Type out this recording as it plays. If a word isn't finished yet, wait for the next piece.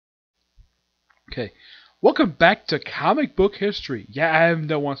Okay, welcome back to Comic Book History. Yeah, I haven't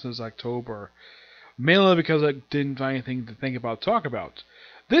done one since October, mainly because I didn't find anything to think about, talk about.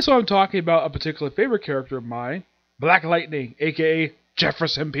 This one I'm talking about a particular favorite character of mine, Black Lightning, aka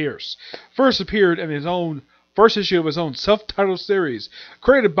Jefferson Pierce. First appeared in his own first issue of his own self-titled series,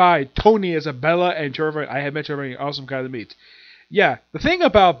 created by Tony Isabella and Trevor. I had met Trevor, awesome guy to meet. Yeah, the thing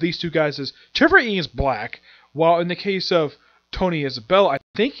about these two guys is Trevor E is black, while in the case of Tony Isabella, I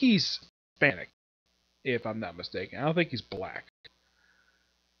think he's Hispanic, if I'm not mistaken. I don't think he's black.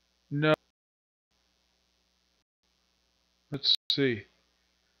 No, let's see.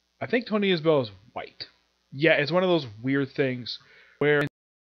 I think Tony Isabella is white. Yeah, it's one of those weird things where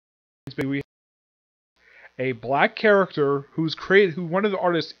we have a black character who's created, who one of the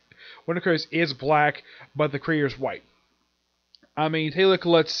artists, one of the creators is black, but the creator is white. I mean, take a look,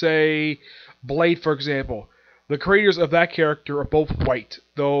 let's say, Blade, for example. The creators of that character are both white,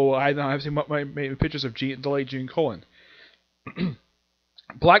 though I have seen my pictures of the late Gene Colan.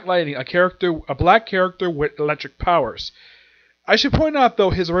 Black Lightning, a black character with electric powers. I should point out, though,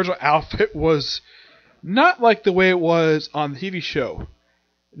 his original outfit was not like the way it was on the TV show.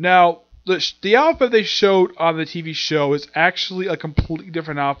 Now, the outfit they showed on the TV show is actually a completely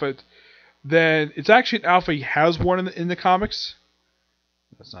different outfit than... It's actually an outfit he has worn in the comics.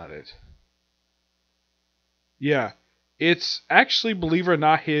 That's not it. Yeah. It's actually, believe it or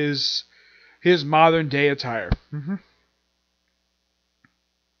not, his modern day attire. Let's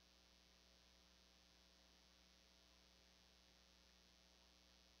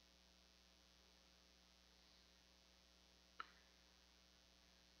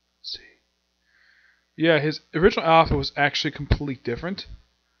see. Yeah, his original outfit was actually completely different.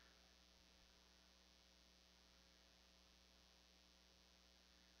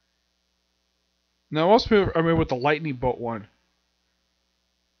 Now, most people are with the lightning bolt one.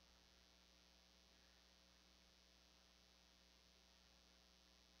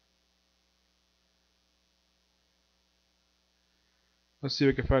 Let's see if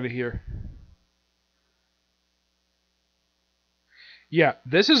we can find it here. Yeah,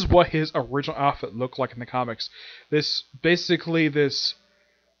 this is what his original outfit looked like in the comics. This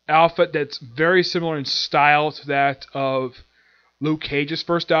outfit that's very similar in style to that of Luke Cage's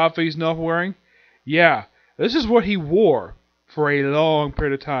first outfit he's now wearing. Yeah, this is what he wore for a long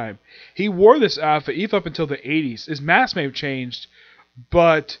period of time. He wore this outfit even up until the 80s. His mask may have changed,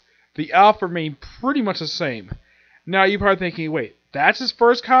 but the outfit remained pretty much the same. Now you're probably thinking, wait, that's his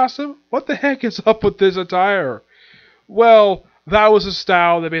first costume? What the heck is up with this attire? Well, that was a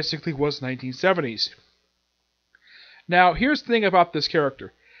style that basically was 1970s. Now, here's the thing about this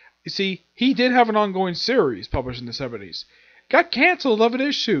character. You see, he did have an ongoing series published in the 70s. Got canceled 11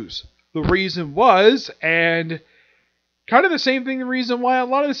 issues. The reason was, and kind of the same thing, the reason why a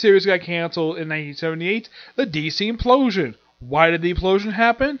lot of the series got canceled in 1978, the DC implosion. Why did the implosion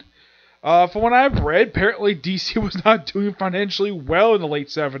happen? From what I've read, apparently DC was not doing financially well in the late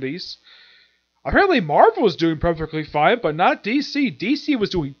 70s. Apparently Marvel was doing perfectly fine, but not DC. DC was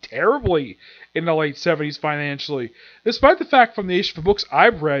doing terribly in the late 70s financially. Despite the fact from the issue of books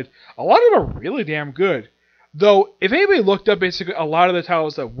I've read, a lot of them are really damn good. Though, if anybody looked up basically a lot of the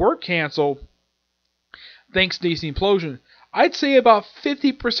titles that were canceled, thanks to DC Implosion, I'd say about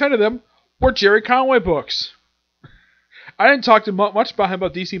 50% of them were Jerry Conway books. I didn't talk to much about him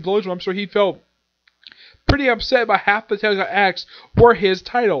about DC Implosion. I'm sure he felt pretty upset about half the titles that acts were his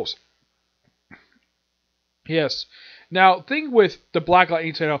titles. Yes. Now, thing with the Black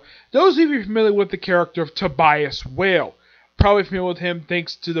Lightning title, those of you familiar with the character of Tobias Whale, probably familiar with him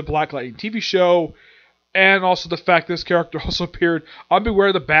thanks to the Black Lightning TV show, and also the fact this character also appeared on Beware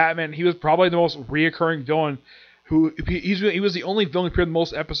of the Batman. He was probably the most reoccurring villain. He was the only villain who appeared in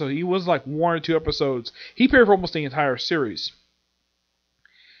most episodes. He was like 1 or 2 episodes. He appeared for almost the entire series.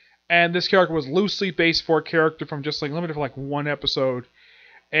 And this character was loosely based for a character from just like limited for like 1 episode.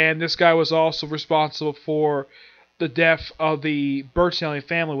 And this guy was also responsible for the death of the Bird-Stanley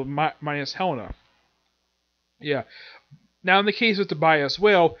family with minus Helena. Yeah. Now, in the case of Tobias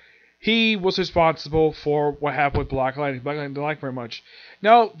Whale, he was responsible for what happened with Black Lightning. Black Lightning didn't like very much.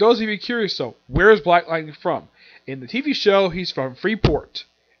 Now, those of you curious, though, where is Black Lightning from? In the TV show, he's from Freeport.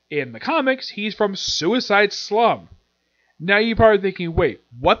 In the comics, he's from Suicide Slum. Now, you're probably thinking, wait,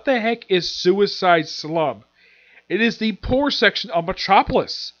 what the heck is Suicide Slum? It is the poor section of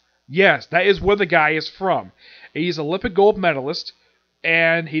Metropolis. Yes, that is where the guy is from. He's an Olympic gold medalist,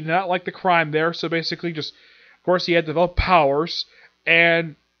 and he did not like the crime there, so basically just, of course, he had developed powers,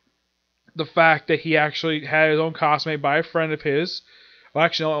 and the fact that he actually had his own costume made by a friend of his, Well,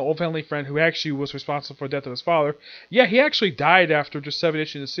 actually, an old family friend who actually was responsible for the death of his father. Yeah, he actually died after just 7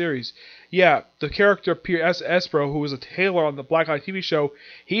 issues in the series. Yeah, the character Pierre Espero, who was a tailor on the Black Light TV show,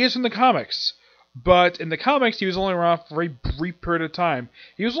 he is in the comics. But in the comics, he was only around for a brief period of time.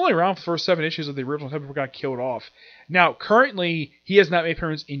 He was only around for the first 7 issues of the original time before he got killed off. Now, currently, he has not made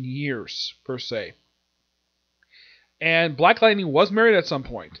appearance in years, per se. And Black Lightning was married at some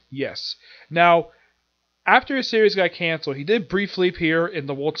point, yes. Now, after his series got canceled, he did briefly appear in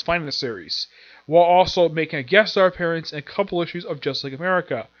the World's Finest series, while also making a guest star appearance in a couple issues of Justice League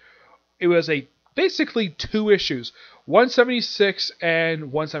America. It was basically 2 issues, 176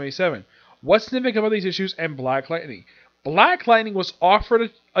 and 177. What's significant about these issues and Black Lightning? Black Lightning was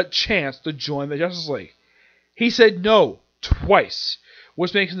offered a chance to join the Justice League. He said no twice,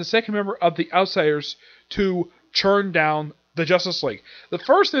 which makes him the second member of the Outsiders to turn down the Justice League. The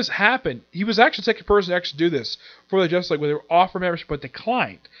first this happened, he was actually the second person to actually do this for the Justice League, where they were offered membership but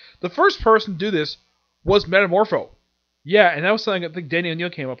declined. The first person to do this was Metamorpho. Yeah, and that was something I think Danny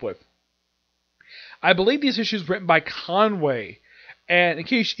O'Neill came up with. I believe these issues were written by Conway. And in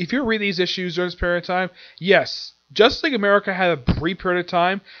case, if you read these issues during this period of time, yes, Justice League America had a brief period of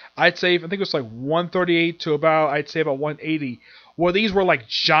time. I'd say, I think it was like 138 to about 180, where these were like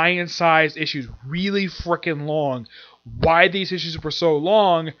giant-sized issues, really freaking long. Why these issues were so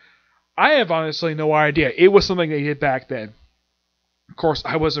long, I have honestly no idea. It was something they did back then. Of course,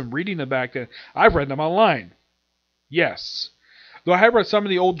 I wasn't reading them back then. I read them online. Yes. Though I have read some of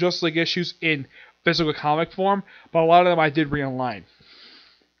the old Justice League issues in physical comic form, but a lot of them I did read online.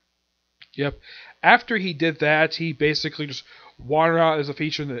 Yep. After he did that, he basically just wandered out as a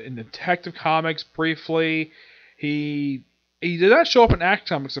feature in Detective Comics briefly. He did not show up in Act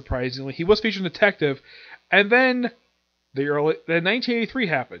Comics, surprisingly. He was featured in Detective, and then 1983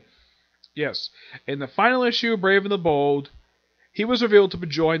 happened. Yes. In the final issue of Brave and the Bold, he was revealed to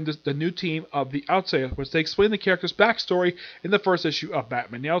join the new team of the Outsiders, which they explained the character's backstory in the first issue of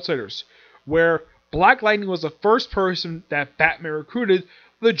Batman the Outsiders, where Black Lightning was the first person that Batman recruited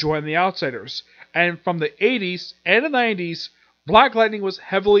to join the Outsiders. And from the 80s and the 90s, Black Lightning was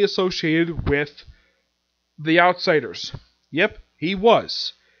heavily associated with the Outsiders. Yep, he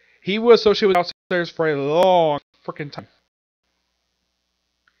was. He was associated with the Outsiders for a long freaking time.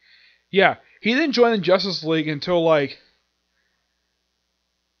 Yeah, he didn't join the Justice League until I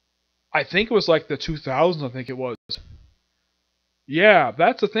think it was like the 2000s, I think it was. Yeah,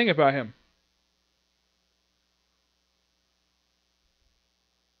 that's the thing about him.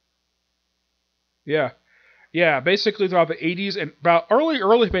 Yeah. Yeah, basically throughout the 80s and about early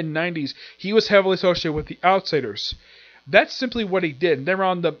mid-90s, he was heavily associated with the Outsiders. That's simply what he did. And then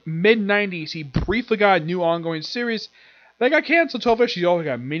around the mid-90s, he briefly got a new ongoing series that got canceled 12 issues. He also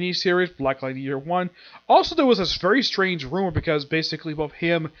got a mini-series, Black Lightning Year 1. Also, there was this very strange rumor because basically both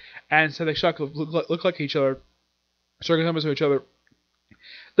him and Static Shock look like each other, circling numbers to each other,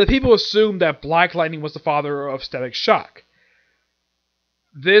 that people assumed that Black Lightning was the father of Static Shock.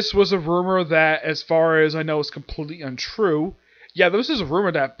 This was a rumor that, as far as I know, is completely untrue. Yeah, this is a rumor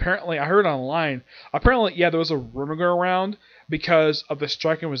that apparently, I heard online, apparently, yeah, there was a rumor going around because of the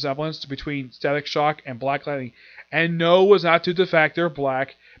striking resemblance between Static Shock and Black Lightning. And no, it was not due to the fact they're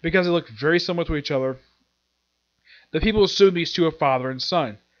black, because they look very similar to each other. The people assumed these two are father and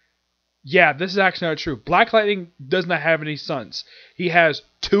son. Yeah, this is actually not true. Black Lightning does not have any sons. He has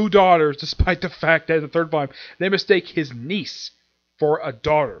 2 daughters, despite the fact that in the third volume, they mistake his niece for a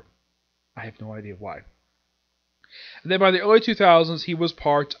daughter. I have no idea why. And then by the early 2000s, he was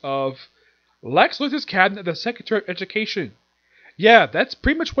part of Lex Luthor's cabinet, the Secretary of Education. Yeah, that's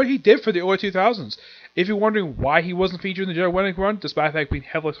pretty much what he did for the early 2000s. If you're wondering why he wasn't featured in the General Winning Run, despite the fact being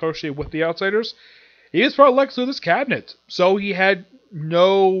heavily associated with the Outsiders, he was part of Lex Luthor's cabinet. So he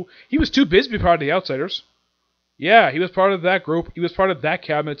was too busy to be part of the Outsiders. Yeah, he was part of that group. He was part of that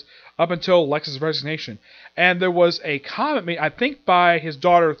cabinet up until Lex's resignation. And there was a comment made, I think by his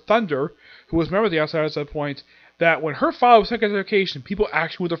daughter Thunder, who was a member of the Outsiders at that point, that when her father was Secretary of Education, people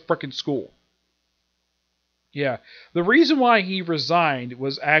actually went to frickin' school. Yeah. The reason why he resigned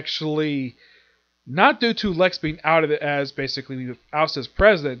was actually not due to Lex being outed as basically ousted as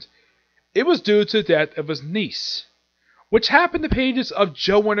president. It was due to the death of his niece, which happened in the pages of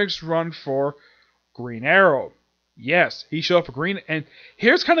Joe Winnick's run for Green Arrow. Yes, he showed up for Green, and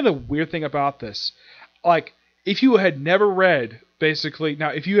here's kind of the weird thing about this. If you had never read, basically, now,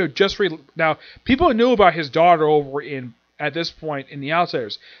 if you had just read, now, people knew about his daughter over at this point in The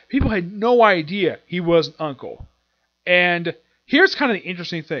Outsiders. People had no idea he was an uncle. And here's kind of the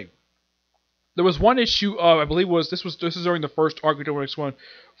interesting thing. There was one issue of, I believe this is during the first arc of X1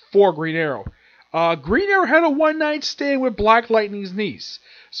 for Green Arrow. Green Arrow had a one-night stand with Black Lightning's niece.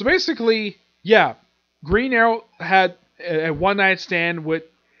 So basically, yeah, Green Arrow had a one-night stand with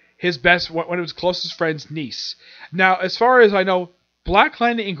one of his closest friend's niece. Now, as far as I know, Black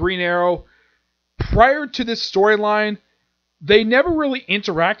Lightning and Green Arrow, prior to this storyline, they never really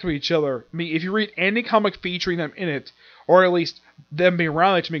interact with each other. I mean, if you read any comic featuring them in it, or at least them being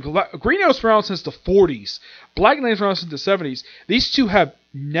around, to me, Green Arrow's been around since the 40s. Black Lightning's been around since the 70s. These two have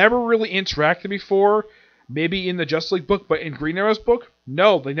never really interacted before. Maybe in the Justice League book, but in Green Arrow's book,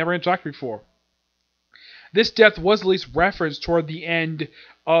 no, they never interacted before. This death was at least referenced toward the end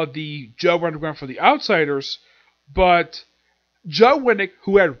of the Joe Underground for the Outsiders, but Joe Winnick,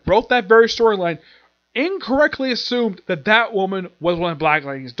 who had wrote that very storyline, incorrectly assumed that that woman was one of Black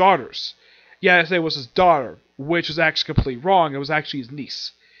Lightning's daughters. Yeah, I say it was his daughter, which was actually completely wrong. It was actually his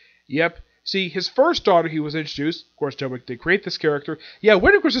niece. Yep. See, his first daughter he was introduced, of course Joe Winnick did create this character. Yeah,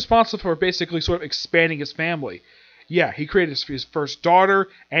 Winnick was responsible for basically sort of expanding his family. Yeah, he created his first daughter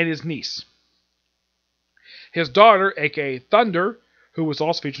and his niece. His daughter, aka Thunder, who was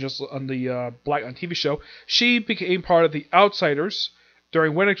also featured just on the Black on TV show, she became part of the Outsiders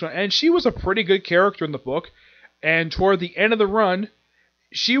during Winnick's run, and she was a pretty good character in the book. And toward the end of the run,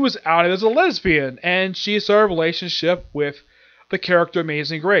 she was outed as a lesbian, and she started a relationship with the character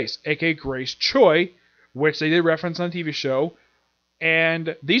Amazing Grace, aka Grace Choi, which they did reference on the TV show.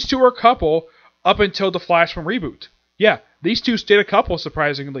 And these two were a couple up until the Flashpoint reboot. Yeah, these two stayed a couple,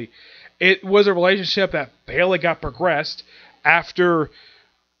 surprisingly. It was a relationship that barely got progressed after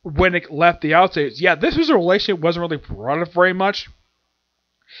Winnick left the Outsiders. Yeah, this was a relationship that wasn't really brought up very much.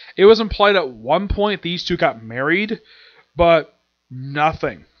 It was implied at one point these two got married, but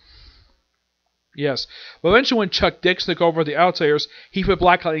nothing. Yes, but eventually when Chuck Dixon took over the Outsiders, he put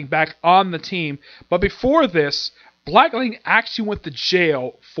Black Lightning back on the team. But before this, Black Lightning actually went to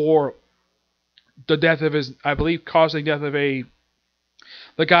jail for the death of his, I believe, causing the death of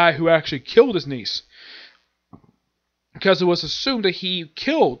the guy who actually killed his niece. Because it was assumed that he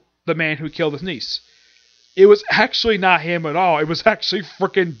killed the man who killed his niece. It was actually not him at all. It was actually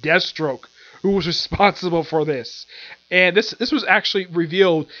freaking Deathstroke who was responsible for this. And this was actually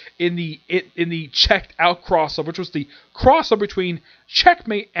revealed in the Checked Out crossover, which was the crossover between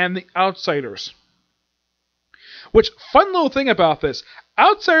Checkmate and the Outsiders. Which, fun little thing about this,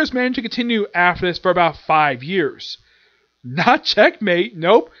 Outsiders managed to continue after this for about 5 years. Not Checkmate,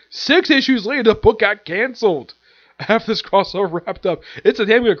 nope. 6 issues later, the book got canceled after this crossover wrapped up. It's a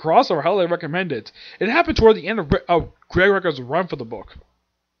damn good crossover, highly recommend it. It happened toward the end of Greg Rucka's run for the book.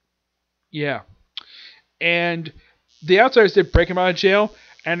 Yeah. And the Outsiders did break him out of jail,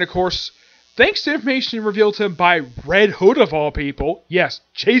 and of course, thanks to information revealed to him by Red Hood of all people, yes,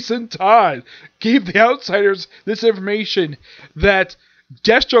 Jason Todd gave the Outsiders this information that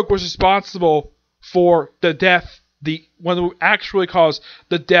Deathstroke was responsible for the death, the one who actually caused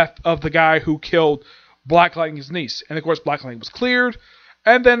the death of the guy who killed Black Lightning's niece. And of course, Black Lightning was cleared.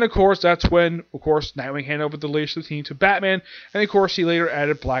 And then, of course, that's when, of course, Nightwing handed over the leadership of the team to Batman. And, of course, he later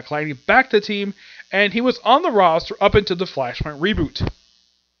added Black Lightning back to the team. And he was on the roster up until the Flashpoint reboot.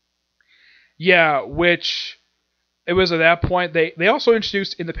 Yeah, which, it was at that point, they also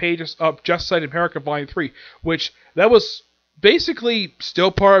introduced in the pages of Justice League America Volume 3, which, that was basically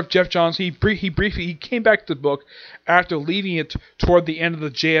still part of Jeff Johns. He came back to the book after leaving it toward the end of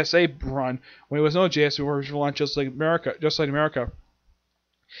the JSA run, when it was no JSA, where it was launched Justice League America.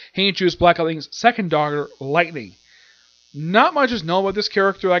 He introduced Black Lightning's second daughter, Lightning. Not much is known about this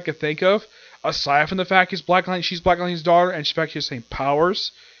character I could think of, aside from the fact she's Black Lightning's daughter, and she has the same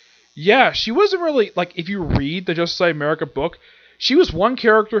powers. Yeah, she wasn't really, like, if you read the Justice League America book, she was one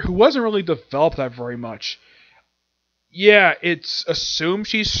character who wasn't really developed that very much. Yeah, it's assumed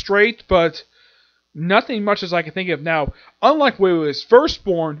she's straight, but nothing much as I can think of now. Unlike when he was first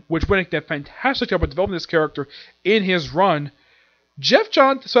born, which Winnick did a fantastic job of developing this character in his run, Jeff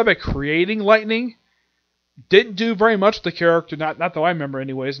Johns, despite by creating Lightning, didn't do very much with the character, not that I remember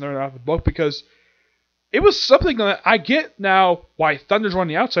anyways, not out of the book, because it was something that I get now why Thunder's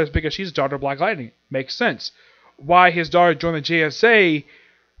running the Outsiders, because she's the daughter of Black Lightning. Makes sense. Why his daughter joined the JSA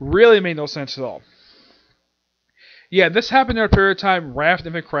really made no sense at all. Yeah, this happened in a period of time right after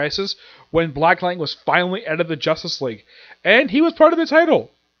Infinite Crisis, when Black Lightning was finally out of the Justice League. And he was part of the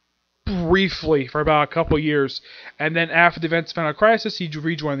title. Briefly, for about a couple years. And then after the events of Final Crisis, he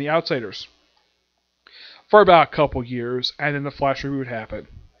rejoined the Outsiders. For about a couple years, and then the Flash reboot happened.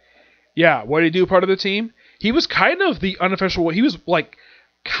 Yeah, what did he do part of the team? He was kind of the unofficial, he was like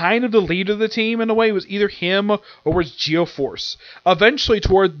kind of the leader of the team in a way. It was either him or was Geoforce. Eventually,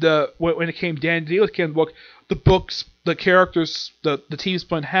 toward when it came down to deal with the book, the books the characters, the team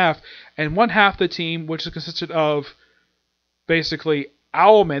split in half, and one half of the team, which consisted of basically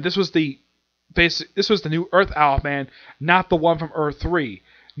Owlman. This was the new Earth Owlman, not the one from Earth 3.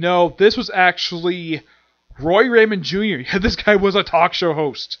 No, this was actually Roy Raymond Jr. This guy was a talk show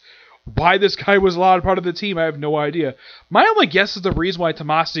host. Why this guy was a lot of part of the team, I have no idea. My only guess is the reason why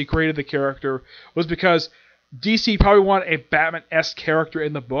Tomasi created the character was because DC probably wanted a Batman-esque character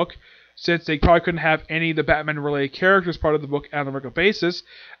in the book, since they probably couldn't have any of the Batman-related characters part of the book on a regular basis,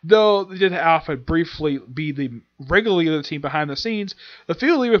 though they did have Alfred briefly be the regular leader of the team behind the scenes. The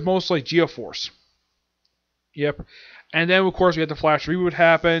field leader was mostly Geoforce. Yep. And then, of course, we had the Flash reboot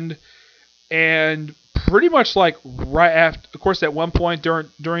happened, and pretty much like right after, of course, at one point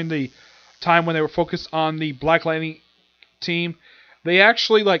during the time when they were focused on the Black Lightning team, they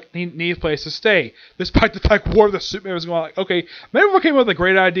actually needed a place to stay. Despite the fact War of the Superman was going like, okay, maybe we came up with a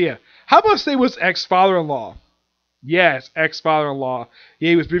great idea. How about stay with ex-father-in-law? Yes, ex-father-in-law. Yeah,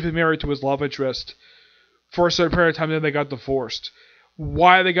 he was briefly married to his love interest for a certain period of time, then they got divorced.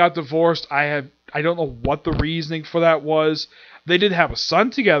 Why they got divorced, I don't know what the reasoning for that was. They did have a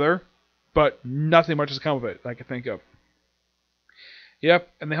son together, but nothing much has come of it that I can think of. Yep,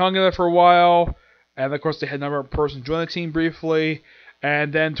 and they hung together for a while, and of course they had another person join the team briefly,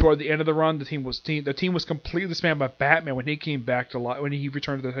 and then toward the end of the run, the team was completely disbanded by Batman when he came back to life, when he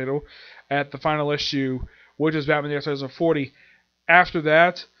returned to the title at the final issue, which is Batman the Year 2040. After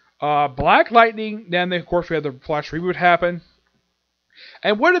that, Black Lightning. Then of course we had the Flash reboot happen.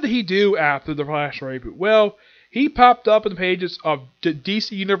 And what did he do after the Flash reboot? Well, he popped up in the pages of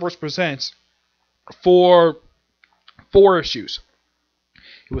DC Universe Presents for 4 issues.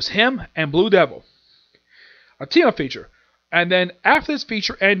 It was him and Blue Devil, a team-up feature. And then after this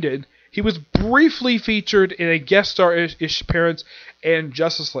feature ended, he was briefly featured in a guest star appearance in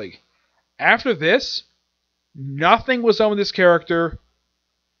Justice League. After this, nothing was done with this character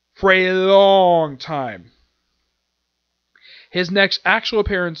for a long time. His next actual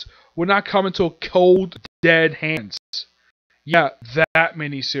appearance would not come until Cold Dead Hands. Yeah, that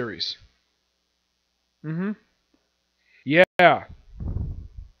miniseries. Yeah.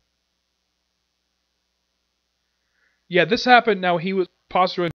 Yeah, this happened. Now, he was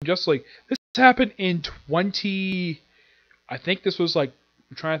possibly in Justice League. This happened in I think this was I'm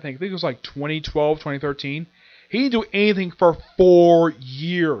trying to think. I think it was 2012, 2013. He didn't do anything for 4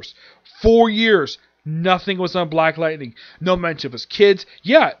 years. 4 years. Nothing was on Black Lightning. No mention of his kids.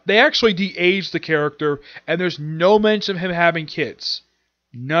 Yeah, they actually de-aged the character, and there's no mention of him having kids.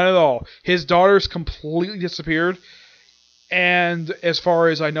 None at all. His daughters completely disappeared, and as far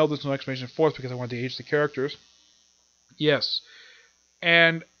as I know, there's no explanation for it because I wanted to age the characters. Yes.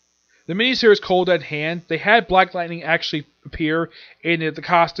 And the miniseries Cold Dead Hand, they had Black Lightning actually appear in the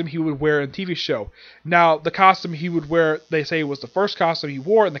costume he would wear in the TV show. Now, the costume he would wear, they say, was the first costume he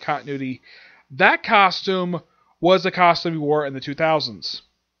wore in the continuity. That costume was the costume he wore in the 2000s.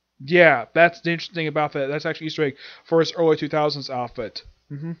 Yeah, that's the interesting thing about that. That's actually Easter egg for his early 2000s outfit.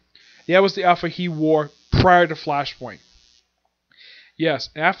 Yeah, it was the outfit he wore prior to Flashpoint. Yes,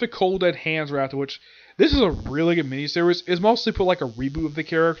 after Cold Dead Hands were after, which this is a really good miniseries. It's mostly put like a reboot of the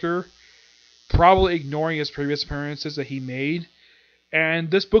character, probably ignoring his previous appearances that he made.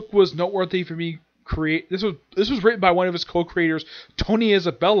 And this book was noteworthy for me. This was written by one of his co-creators, Tony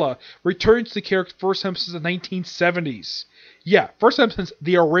Isabella, returns to the character first time since the 1970s. Yeah, first time since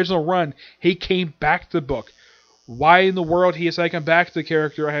the original run, he came back to the book. Why in the world he decided to come back to the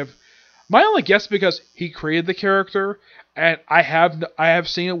character? I have my only guess because he created the character, and I have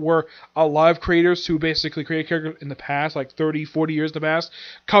seen it where a lot of creators who basically created characters in the past, like 30, 40 years in the past,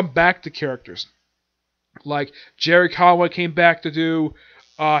 come back to characters. Like Jerry Conway came back to do.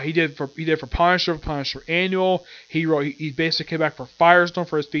 He did for Punisher Annual. He basically came back for Firestone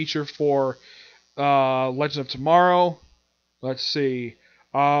for his feature for Legends of Tomorrow. Let's see.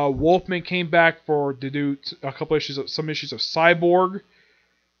 Wolfman came back to do some issues of Cyborg.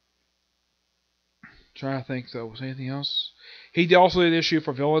 Trying to think though, was anything else? He also did an issue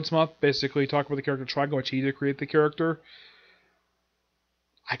for Villains Month, basically talking about the character Triangle, which he did create the character.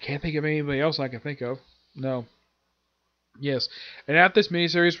 I can't think of anybody else I can think of. No. Yes, and after this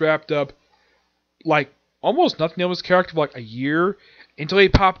miniseries wrapped up, almost nothing of his character for a year, until he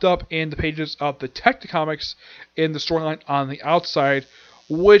popped up in the pages of the Detective Comics in the storyline On the Outside,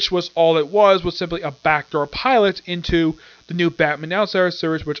 which was all it was simply a backdoor pilot into the new Batman Outsider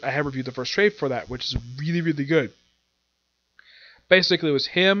series, which I have reviewed the first trade for that, which is really, really good. Basically, it was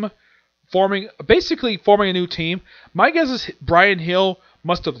him forming a new team. My guess is Brian Hill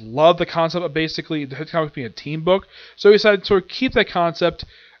must have loved the concept of basically the Detective Comics being a team book, so he decided to sort of keep that concept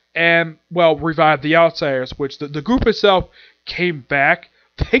and, well, revived the Outsiders, which the group itself came back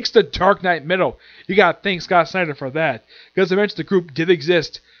thanks to Dark Knight Metal. You gotta thank Scott Snyder for that, because eventually the group did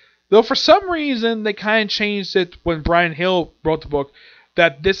exist. Though for some reason they kind of changed it when Brian Hill wrote the book,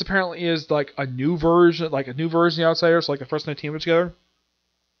 that this apparently is like a new version of the Outsiders, like the first time they teamed together.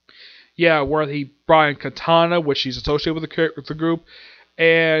 Yeah, where he brought in Katana, which she's associated with the group,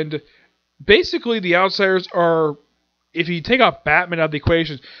 and basically the Outsiders are, if you take out Batman out of the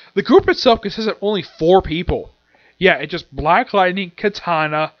equation, the group itself consists of only 4 people. Yeah, it's just Black Lightning,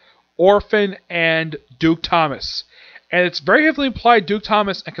 Katana, Orphan, and Duke Thomas. And it's very heavily implied Duke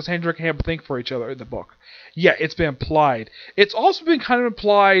Thomas and Cassandra can have a thing for each other in the book. Yeah, it's been implied. It's also been kind of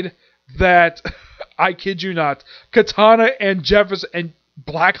implied that, I kid you not, Katana and Jefferson and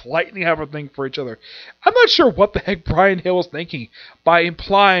Black Lightning have a thing for each other. I'm not sure what the heck Brian Hill was thinking by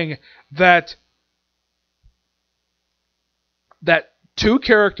implying that 2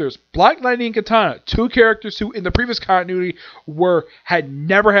 characters, Black Lightning and Katana, 2 characters who in the previous continuity had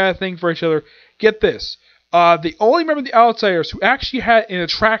never had a thing for each other. Get this. The only member of the Outsiders who actually had an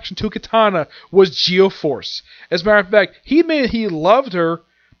attraction to Katana was Geoforce. As a matter of fact, he loved her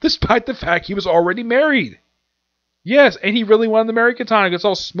despite the fact he was already married. Yes, and he really wanted to marry Katana because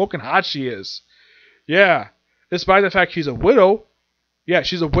how smoking hot she is. Yeah, despite the fact she's a widow. Yeah,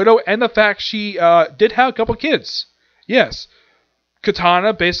 she's a widow, and the fact she did have a couple kids. Yes,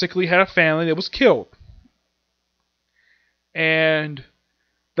 Katana basically had a family that was killed. And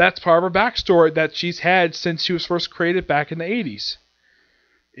that's part of her backstory that she's had since she was first created back in the 80s.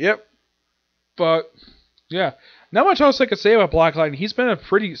 Yep. But, yeah. Not much else I could say about Black Lightning. He's been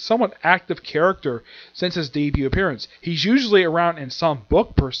a somewhat active character since his debut appearance. He's usually around in some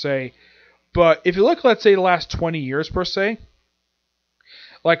book, per se. But if you look, let's say, the last 20 years, per se,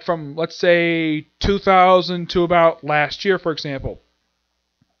 like from, let's say, 2000 to about last year, for example.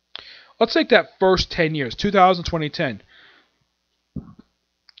 Let's take that first 10 years, 2000, 2010.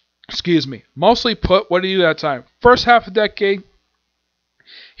 Excuse me. Mostly put, what did he do that time? First half of the decade,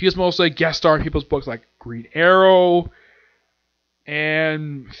 he was mostly a guest star in people's books like Green Arrow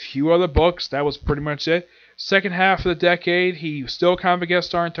and a few other books. That was pretty much it. Second half of the decade, he was still kind of a guest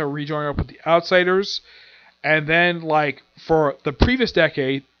star until rejoining up with the Outsiders. And then, like, for the previous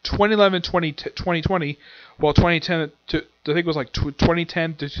decade, 2011, 2020, well, 2010 to, I think it was like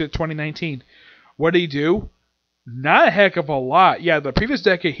 2010 to 2019, what did he do? Not a heck of a lot. Yeah, the previous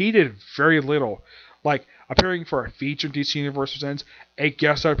decade, he did very little. Like, appearing for a feature DC Universe Presents, a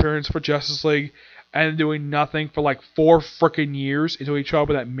guest star appearance for Justice League, and doing nothing for like 4 freaking years until he showed up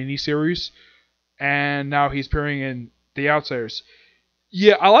with that miniseries. And now he's appearing in The Outsiders.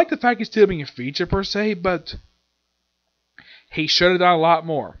 Yeah, I like the fact he's still being a feature per se, but he shut it down a lot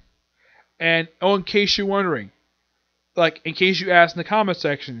more. And, oh, in case you're wondering, like, in case you asked in the comment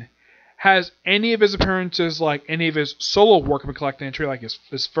section, has any of his appearances, like any of his solo work been collected entry, like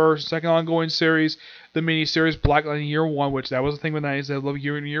his first, second ongoing series, the mini-series Black Lightning Year 1, which that was the thing with 90s, I love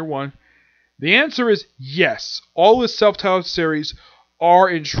Year 1. The answer is yes. All his self-titled series are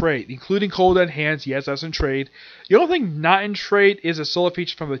in trade, including Cold Dead Hands. Yes, that's in trade. The only thing not in trade is a solo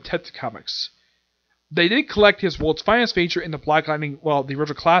feature from the Detective Comics. They did collect his World's Finest feature in the Black Lightning, well, the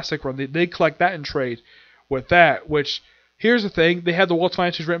original classic run. They did collect that in trade with that, which, here's the thing, they had the World's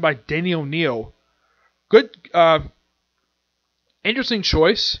Finest written by Denny O'Neil. Good, interesting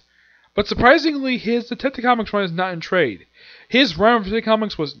choice, but surprisingly, his Detective Comics run is not in trade. His run of Detective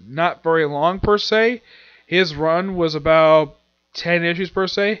Comics was not very long, per se. His run was about 10 issues, per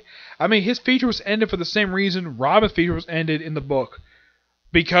se. I mean, his feature was ended for the same reason Robin's feature was ended in the book.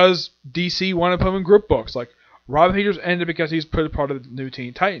 Because DC wanted to put him in group books. Like, Robin feature was ended because he's put part of the New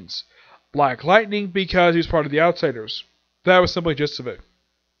Teen Titans. Black Lightning because he's part of the Outsiders. That was simply the gist of it.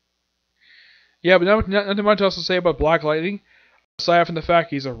 Yeah, but nothing much else to say about Black Lightning, aside from the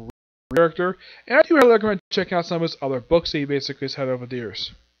fact he's a real character. And I do highly recommend checking out some of his other books that he basically has had over the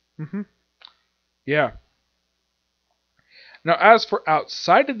years. Yeah. Now, as for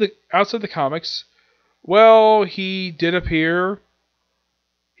outside the comics, well, he did appear.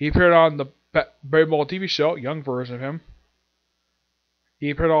 He appeared on the Brave Ball TV show, young version of him.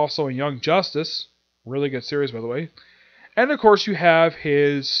 He appeared also in Young Justice, really good series, by the way. And of course, you have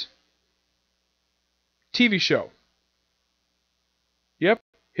his TV show. Yep,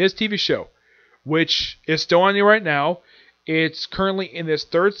 his TV show, which is still on here right now. It's currently in its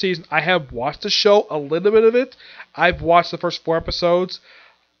 3rd season. I have watched the show, a little bit of it. I've watched the first 4 episodes.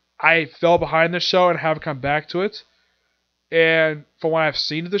 I fell behind the show and haven't come back to it. And from what I've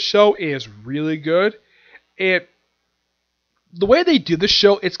seen of the show, it is really good. The way they do the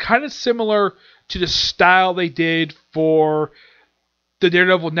show, it's kind of similar to the style they did for the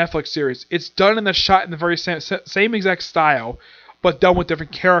Daredevil Netflix series. It's done in the shot in the very same exact style, but done with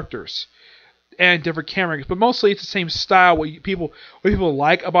different characters and different cameras. But mostly it's the same style. What people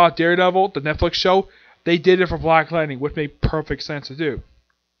like about Daredevil, the Netflix show, they did it for Black Lightning, which made perfect sense to do.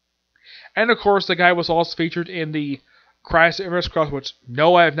 And of course, the guy was also featured in the Crisis at Infinite Cross, which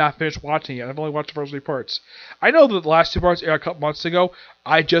no, I have not finished watching yet. I've only watched the first 3 parts. I know that the last 2 parts aired a couple months ago.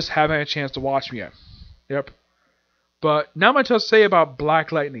 I just haven't had a chance to watch them yet. Yep. But not much else to say about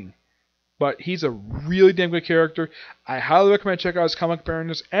Black Lightning. But he's a really damn good character. I highly recommend check out his comic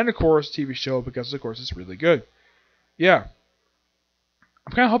appearances and of course TV show because of course it's really good. Yeah.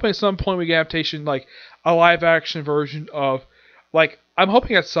 I'm kind of hoping at some point we get adaptation, like a live action version of, like, I'm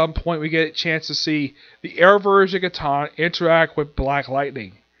hoping at some point we get a chance to see the Arrowverse of Catan interact with Black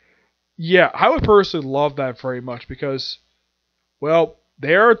Lightning. Yeah, I would personally love that very much because, well,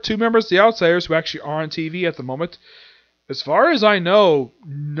 there are 2 members of the Outsiders who actually are on TV at the moment. As far as I know,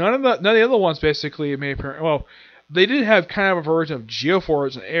 none of the other ones basically made appearance. Well, they did have kind of a version of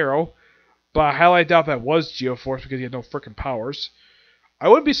Geoforce and Arrow, but I highly doubt that was Geoforce because he had no freaking powers. I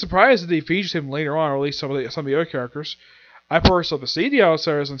wouldn't be surprised if they featured him later on, or at least some of the other characters. I personally love to see the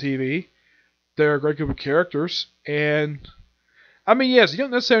Outsiders on TV. They're a great group of characters, and I mean, yes, you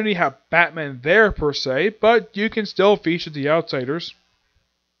don't necessarily have Batman there per se, but you can still feature the Outsiders.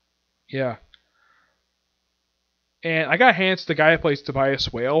 Yeah. And I got hands to the guy who plays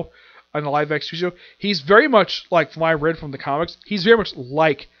Tobias Whale on the live action show. He's very much like, from what I read from the comics, he's very much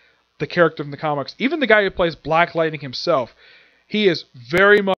like the character from the comics. Even the guy who plays Black Lightning himself, he is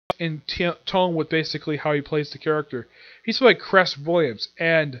very much in tone with basically how he plays the character. He's like Cress Williams,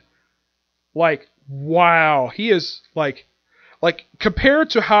 and like, wow, he is like compared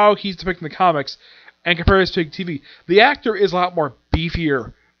to how he's depicted in the comics and compared to TV, the actor is a lot more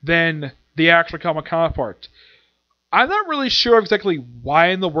beefier than the actual comic counterpart. I'm not really sure exactly why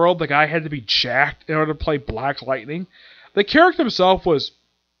in the world the guy had to be jacked in order to play Black Lightning. The character himself was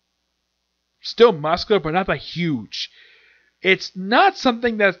still muscular, but not that huge. It's not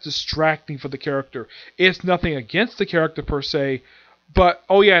something that's distracting for the character. It's nothing against the character per se. But,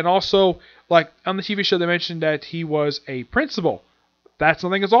 oh yeah, and also, like, on the TV show they mentioned that he was a principal. That's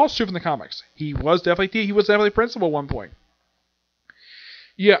something that's also true from the comics. He was definitely principal at one point.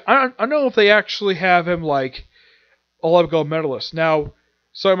 Yeah, I don't know if they actually have him, like, Olympic gold medalist. Now,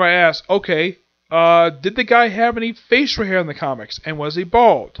 somebody might ask, okay, did the guy have any facial hair in the comics, and was he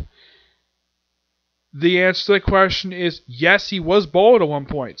bald? The answer to the question is yes, he was bald at one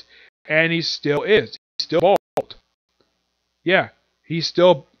point, and he still is. He's still bald. Yeah, he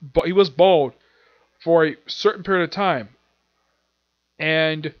was bald for a certain period of time.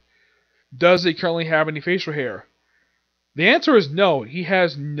 And does he currently have any facial hair? The answer is no. He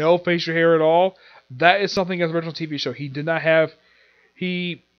has no facial hair at all. That is something as the original TV show. He did not have.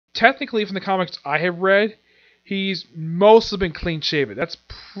 He technically, from the comics I have read, he's mostly been clean shaven. That's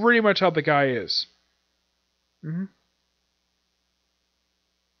pretty much how the guy is.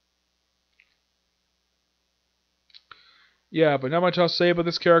 Yeah, but not much else to say about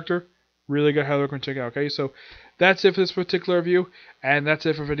this character. Really good, highly recommend check it out. Okay, so that's it for this particular review, and that's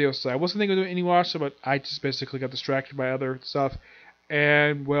it for video. So I wasn't thinking of doing any watch, but I just basically got distracted by other stuff,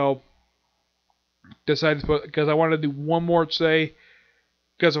 and well, decided to put because I wanted to do one more today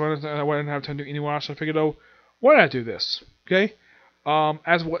because I wouldn't have time to do any watch. So I figured, oh, why not do this? Okay,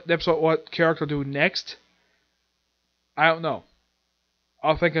 as what character I'll do next, I don't know.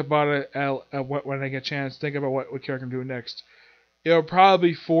 I'll think about it when I get a chance. Think about what character I'm doing next. It'll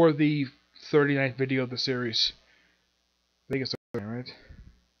probably be for the 39th video of the series. I think it's 39, right?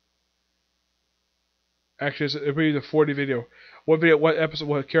 Actually, it'll be the 40th video. What episode,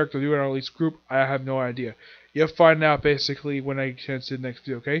 what character do in our release group? I have no idea. You'll find out basically when I get a chance to do the next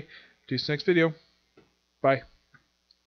video. Okay? Do this next video. Bye.